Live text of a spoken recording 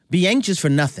Be anxious for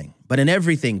nothing, but in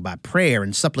everything by prayer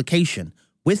and supplication,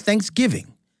 with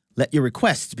thanksgiving, let your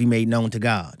requests be made known to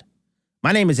God.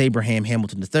 My name is Abraham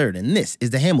Hamilton III, and this is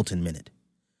the Hamilton Minute.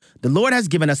 The Lord has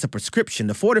given us a prescription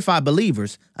to fortify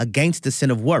believers against the sin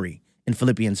of worry in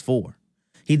Philippians 4.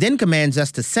 He then commands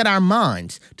us to set our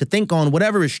minds to think on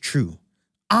whatever is true,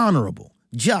 honorable,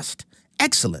 just,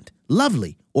 excellent,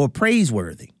 lovely, or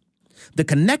praiseworthy. The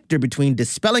connector between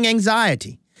dispelling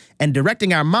anxiety and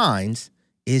directing our minds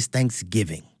is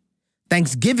thanksgiving.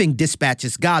 Thanksgiving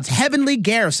dispatches God's heavenly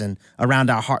garrison around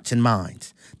our hearts and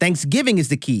minds. Thanksgiving is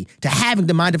the key to having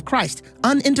the mind of Christ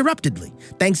uninterruptedly.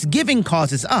 Thanksgiving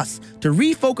causes us to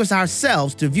refocus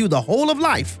ourselves to view the whole of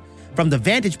life from the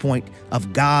vantage point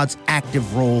of God's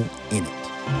active role in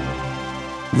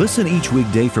it. Listen each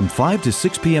weekday from 5 to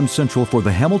 6 p.m. Central for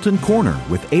the Hamilton Corner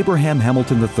with Abraham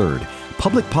Hamilton III,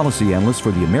 Public Policy Analyst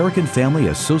for the American Family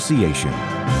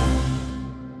Association.